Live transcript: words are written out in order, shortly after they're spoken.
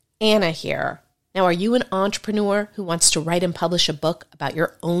Anna here. Now, are you an entrepreneur who wants to write and publish a book about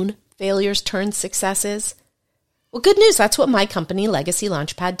your own failures turned successes? Well, good news, that's what my company, Legacy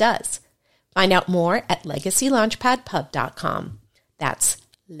Launchpad, does. Find out more at legacylaunchpadpub.com. That's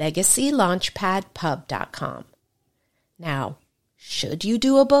legacylaunchpadpub.com. Now, should you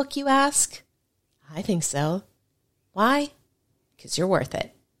do a book, you ask? I think so. Why? Because you're worth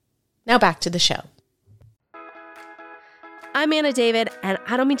it. Now back to the show. I'm Anna David, and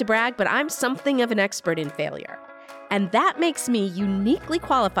I don't mean to brag, but I'm something of an expert in failure. And that makes me uniquely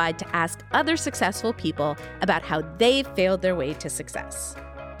qualified to ask other successful people about how they've failed their way to success.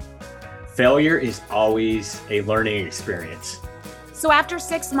 Failure is always a learning experience. So after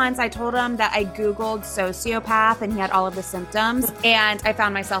 6 months, I told him that I Googled sociopath and he had all of the symptoms, and I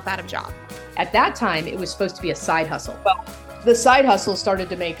found myself out of job. At that time, it was supposed to be a side hustle. Well, the side hustle started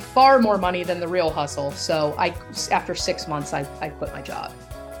to make far more money than the real hustle. So after 6 months, I quit my job.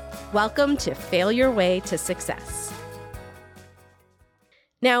 Welcome to Fail Your Way to Success.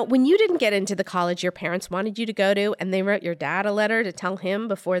 Now, when you didn't get into the college your parents wanted you to go to, and they wrote your dad a letter to tell him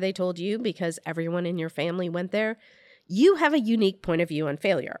before they told you because everyone in your family went there, you have a unique point of view on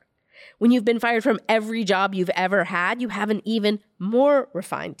failure. When you've been fired from every job you've ever had, you have an even more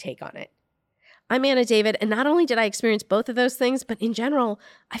refined take on it. I'm Anna David, and not only did I experience both of those things, but in general,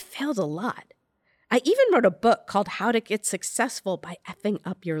 I failed a lot. I even wrote a book called How to Get Successful by Effing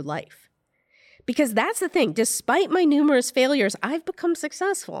Up Your Life. Because that's the thing, despite my numerous failures, I've become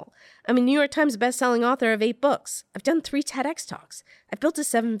successful. I'm a New York Times bestselling author of 8 books. I've done 3 TEDx talks. I've built a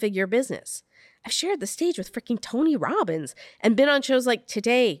 7-figure business. I've shared the stage with freaking Tony Robbins and been on shows like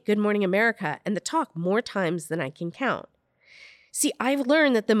Today, Good Morning America, and The Talk more times than I can count. See, I've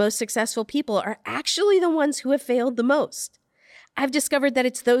learned that the most successful people are actually the ones who have failed the most. I've discovered that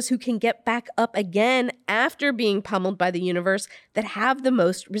it's those who can get back up again after being pummeled by the universe that have the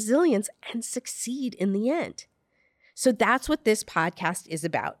most resilience and succeed in the end. So that's what this podcast is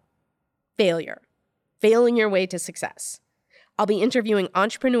about. Failure. Failing your way to success. I'll be interviewing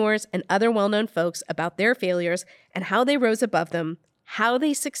entrepreneurs and other well-known folks about their failures and how they rose above them, how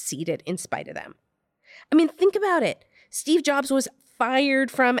they succeeded in spite of them. I mean, think about it. Steve Jobs was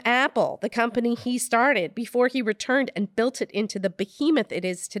fired from Apple, the company he started, before he returned and built it into the behemoth it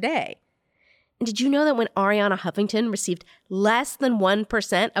is today. And did you know that when Arianna Huffington received less than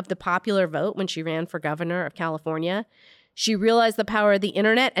 1% of the popular vote when she ran for governor of California, she realized the power of the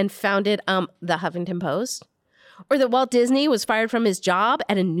internet and founded the Huffington Post? Or that Walt Disney was fired from his job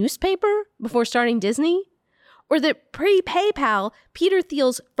at a newspaper before starting Disney? Or that pre-PayPal, Peter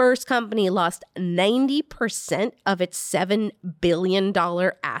Thiel's first company lost 90% of its $7 billion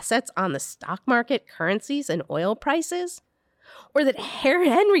assets on the stock market, currencies, and oil prices? Or that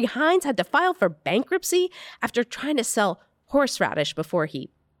Henry Heinz had to file for bankruptcy after trying to sell horseradish before he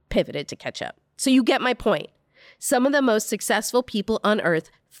pivoted to ketchup? So you get my point. Some of the most successful people on earth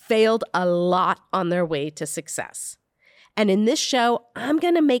failed a lot on their way to success. And in this show, I'm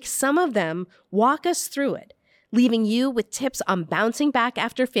going to make some of them walk us through it, leaving you with tips on bouncing back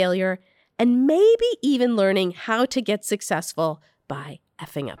after failure and maybe even learning how to get successful by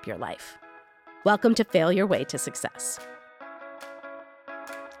effing up your life. Welcome to Fail Your Way to Success.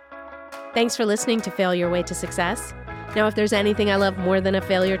 Thanks for listening to Fail Your Way to Success. Now, if there's anything I love more than a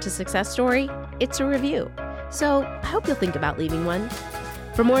failure to success story, it's a review. So I hope you'll think about leaving one.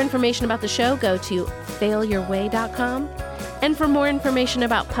 For more information about the show, go to failyourway.com. And for more information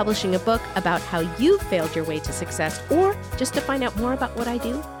about publishing a book about how you failed your way to success, or just to find out more about what I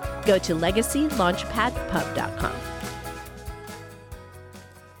do, go to legacylaunchpadpub.com.